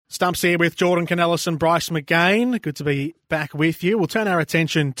Stumps here with Jordan Canellis and Bryce McGain. Good to be back with you. We'll turn our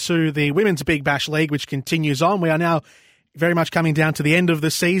attention to the Women's Big Bash League, which continues on. We are now very much coming down to the end of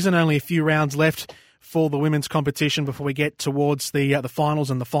the season. Only a few rounds left for the women's competition before we get towards the finals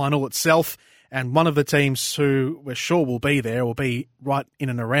and the final itself. And one of the teams who we're sure will be there will be right in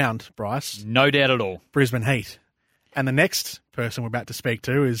and around, Bryce. No doubt at all. Brisbane Heat. And the next person we're about to speak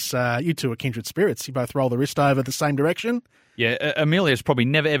to is you two are kindred spirits. You both roll the wrist over the same direction. Yeah, Amelia's probably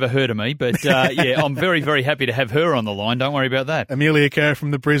never ever heard of me, but yeah, I'm very, very happy to have her on the line. Don't worry about that. Amelia Kerr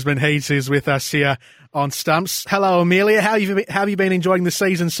from the Brisbane Heat is with us here on Stumps. Hello, Amelia. How have you been enjoying the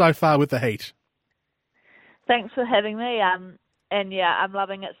season so far with the Heat? Thanks for having me. And yeah, I'm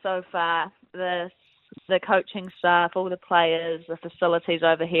loving it so far. The coaching staff, all the players, the facilities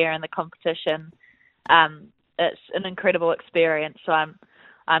over here, and the competition. It's an incredible experience. So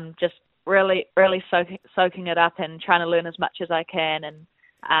I'm just really soaking it up and trying to learn as much as I can. And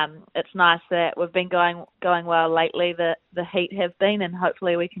it's nice that we've been going well lately. The Heat have been, and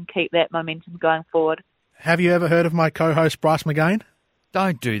hopefully we can keep that momentum going forward. Have you ever heard of my co-host Bryce McGain?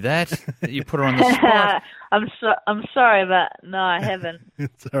 Don't do that. You put her on the spot. I'm sorry, but no, I haven't.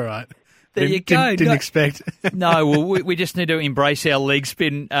 It's all right. There you go. Didn't expect. No, well, we just need to embrace our leg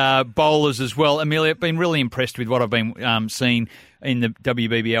spin bowlers as well. Amelia, I've been really impressed with what I've been seeing in the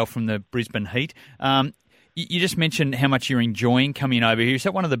WBBL from the Brisbane Heat. You just mentioned how much you're enjoying coming over here. Is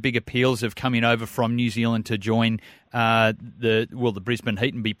that one of the big appeals of coming over from New Zealand to join the Brisbane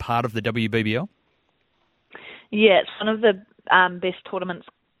Heat and be part of the WBBL? Yeah, it's one of the best tournaments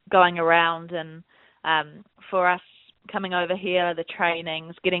going around, and for us coming over here, the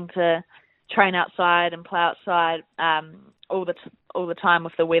trainings, getting to train outside and play outside all the time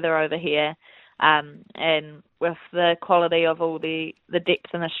with the weather over here, and with the quality of all the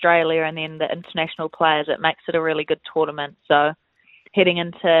depth in Australia and then the international players, it makes it a really good tournament. So heading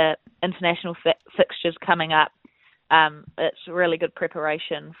into international fixtures coming up, it's really good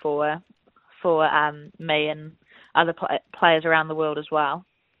preparation for me and other players around the world as well.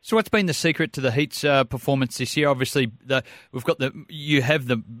 So what's been the secret to the Heat's performance this year? Obviously, you have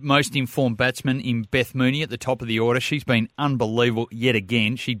the most informed batsman in Beth Mooney at the top of the order. She's been unbelievable yet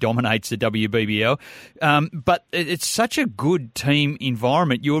again. She dominates the WBBL. But it's such a good team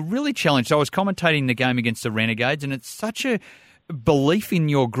environment. You were really challenged. I was commentating the game against the Renegades, and it's such a belief in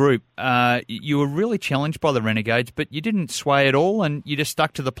your group. You were really challenged by the Renegades, but you didn't sway at all, and you just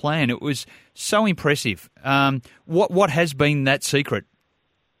stuck to the plan. It was so impressive. What has been that secret?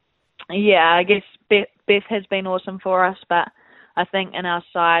 Yeah, I guess Beth has been awesome for us, but I think in our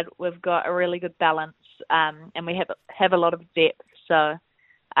side we've got a really good balance, and we have a lot of depth. So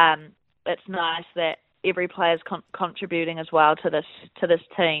it's nice that every player is contributing as well to this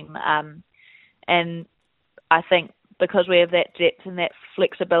team, and I think because we have that depth and that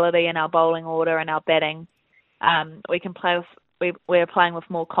flexibility in our bowling order and our batting, we can play with. We're playing with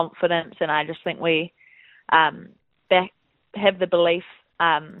more confidence, and I just think we have the belief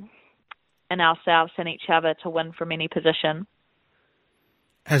in ourselves and each other to win from any position.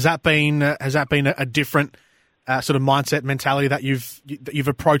 Has that been a different sort of mindset mentality that you've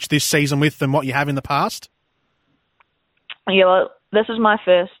approached this season with than what you have in the past? Yeah, well, this is my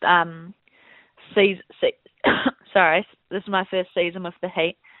first season. Sorry, this is my first season with the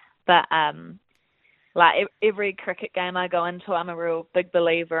Heat, but like every cricket game I go into, I'm a real big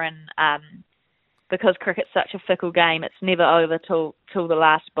believer in. Because cricket's such a fickle game, it's never over till the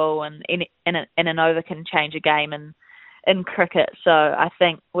last ball, and an over can change a game in cricket. So I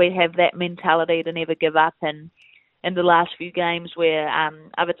think we have that mentality to never give up. And in the last few games where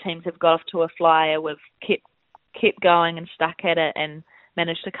other teams have got off to a flyer, we've kept going and stuck at it and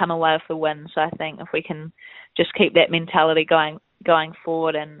managed to come away with the win. So I think if we can just keep that mentality going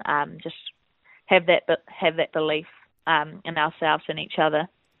forward and just have that belief in ourselves and each other.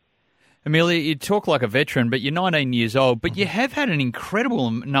 Amelia, you talk like a veteran, but you're 19 years old, but you have had an incredible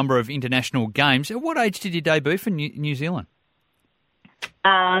number of international games. At what age did you debut for New Zealand?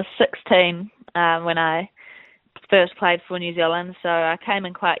 16, when I first played for New Zealand. So I came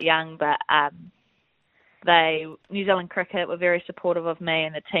in quite young, but New Zealand Cricket were very supportive of me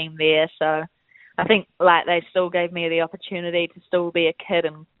and the team there. So I think they still gave me the opportunity to still be a kid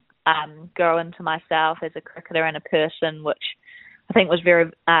and grow into myself as a cricketer and a person, which I think was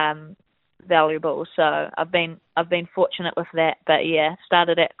very valuable. So I've been fortunate with that, but yeah,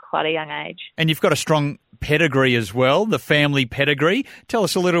 started at quite a young age. And you've got a strong pedigree as well, the family pedigree. Tell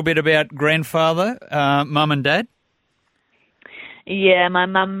us a little bit about grandfather, mum and dad. Yeah, my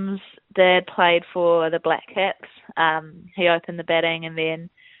mum's dad played for the Black Caps. He opened the batting, and then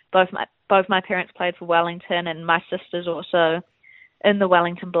both my parents played for Wellington, and my sisters also in the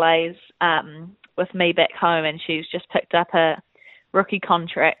Wellington Blaze with me back home, and she's just picked up a rookie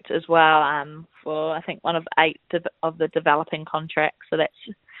contract as well for, I think, one of 8 of the developing contracts. So that's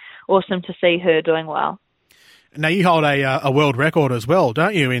awesome to see her doing well. Now, you hold a world record as well,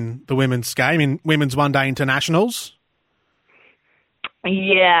 don't you, in the women's game, in women's one-day internationals?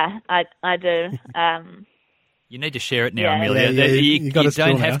 Yeah, I do. You need to share it now, Amelia. You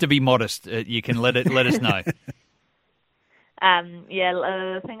don't have to be modest. You can let us know. I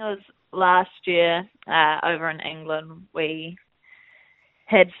think it was last year over in England. We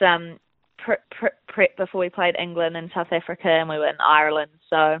had some prep before we played England and South Africa, and we were in Ireland.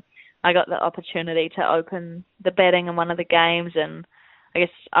 So I got the opportunity to open the batting in one of the games, and I guess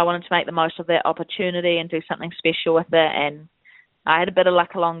I wanted to make the most of that opportunity and do something special with it. And I had a bit of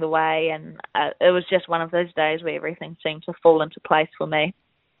luck along the way, and it was just one of those days where everything seemed to fall into place for me.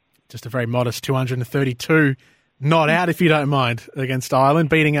 Just a very modest 232 not out, if you don't mind, against Ireland,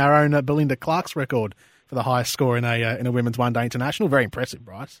 beating our own Belinda Clark's record for the highest score in a women's one-day international. Very impressive,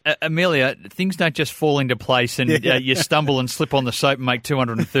 Bryce. Amelia, things don't just fall into place and you stumble and slip on the soap and make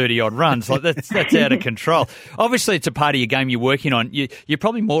 230-odd runs. Like that's out of control. Obviously, it's a part of your game you're working on. You're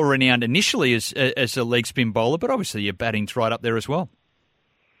probably more renowned initially as a leg spin bowler, but obviously your batting's right up there as well.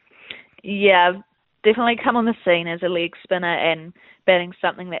 Yeah, I've definitely come on the scene as a leg spinner, and batting's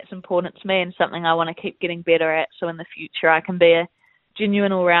something that's important to me and something I want to keep getting better at, so in the future I can be a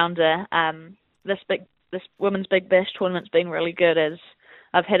genuine all-rounder. This Women's Big Bash tournament's been really good, as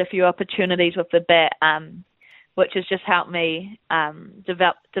I've had a few opportunities with the bat, which has just helped me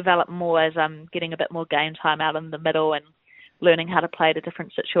develop more as I'm getting a bit more game time out in the middle and learning how to play to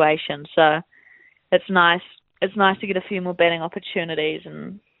different situations. So it's nice to get a few more batting opportunities,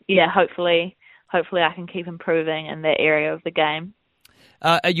 and hopefully I can keep improving in that area of the game.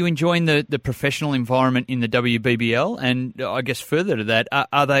 Are you enjoying the professional environment in the WBBL? And I guess further to that,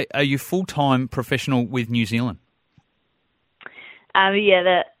 are you full-time professional with New Zealand? Over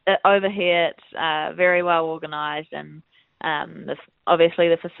here it's very well organised, and obviously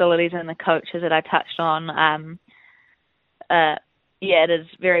the facilities and the coaches that I touched on, it is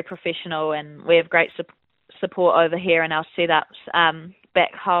very professional, and we have great support over here in our setups.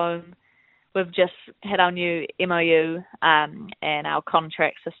 Back home, we've just had our new MOU and our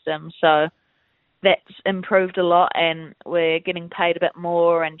contract system, so that's improved a lot, and we're getting paid a bit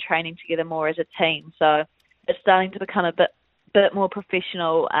more and training together more as a team. So it's starting to become a bit more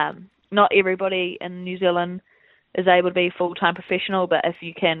professional. Not everybody in New Zealand is able to be full-time professional, but if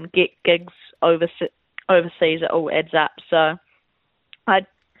you can get gigs overseas, it all adds up. So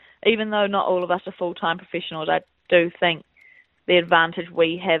even though not all of us are full-time professionals, I do think the advantage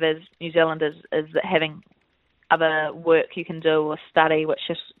we have as New Zealanders is that having other work you can do or study, which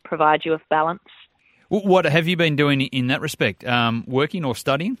just provides you with balance. What have you been doing in that respect? Working or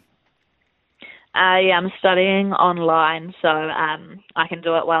studying? I'm studying online, so I can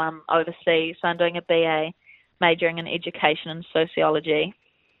do it while I'm overseas. So I'm doing a BA, majoring in education and sociology.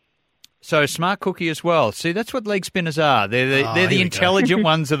 So smart cookie as well. See, that's what leg spinners are. They're the intelligent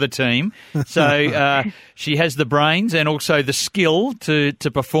ones of the team. So she has the brains and also the skill to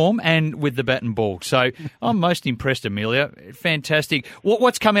perform, and with the bat and ball. So I'm most impressed, Amelia. Fantastic.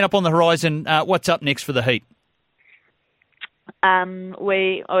 What's coming up on the horizon? What's up next for the Heat?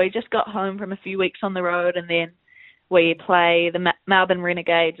 We just got home from a few weeks on the road, and then we play the Melbourne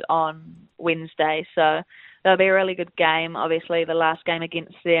Renegades on Wednesday. So that'll be a really good game. Obviously, the last game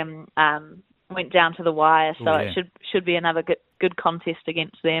against them went down to the wire, so it should be another good contest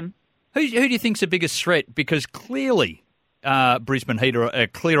against them. Who do you think's the biggest threat? Because clearly Brisbane Heat are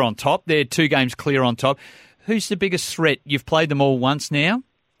clear on top. They're 2 games clear on top. Who's the biggest threat? You've played them all once now.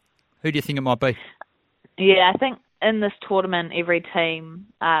 Who do you think it might be? Yeah, I think in this tournament, every team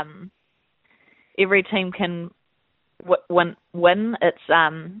can win.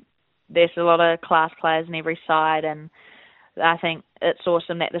 It's there's a lot of class players in every side, and I think it's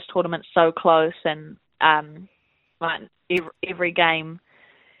awesome that this tournament's so close, and every game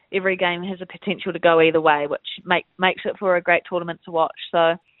has a potential to go either way, which makes it for a great tournament to watch.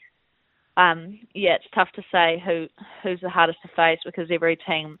 So it's tough to say who's the hardest to face, because every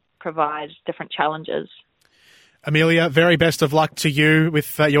team provides different challenges. Amelia, very best of luck to you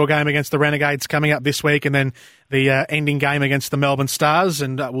with your game against the Renegades coming up this week, and then the ending game against the Melbourne Stars,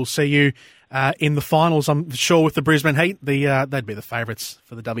 and we'll see you in the finals, I'm sure, with the Brisbane Heat. They'd be the favourites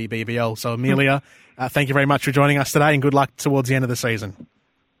for the WBBL. So, Amelia, thank you very much for joining us today, and good luck towards the end of the season.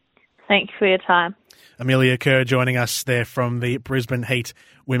 Thank you for your time. Amelia Kerr joining us there from the Brisbane Heat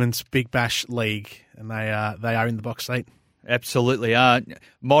Women's Big Bash League, and they are in the box seat. Absolutely.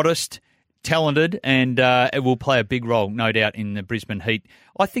 Modest, talented, and it will play a big role, no doubt, in the Brisbane Heat.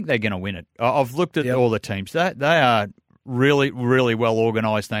 I think they're going to win it. I've looked at all the teams. They are really, really well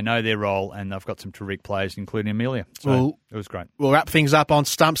organised. They know their role, and they've got some terrific players, including Amelia. So it was great. We'll wrap things up on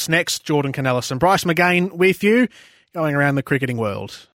Stumps next. Jordan Canellis and Bryce McGain with you, going around the cricketing world.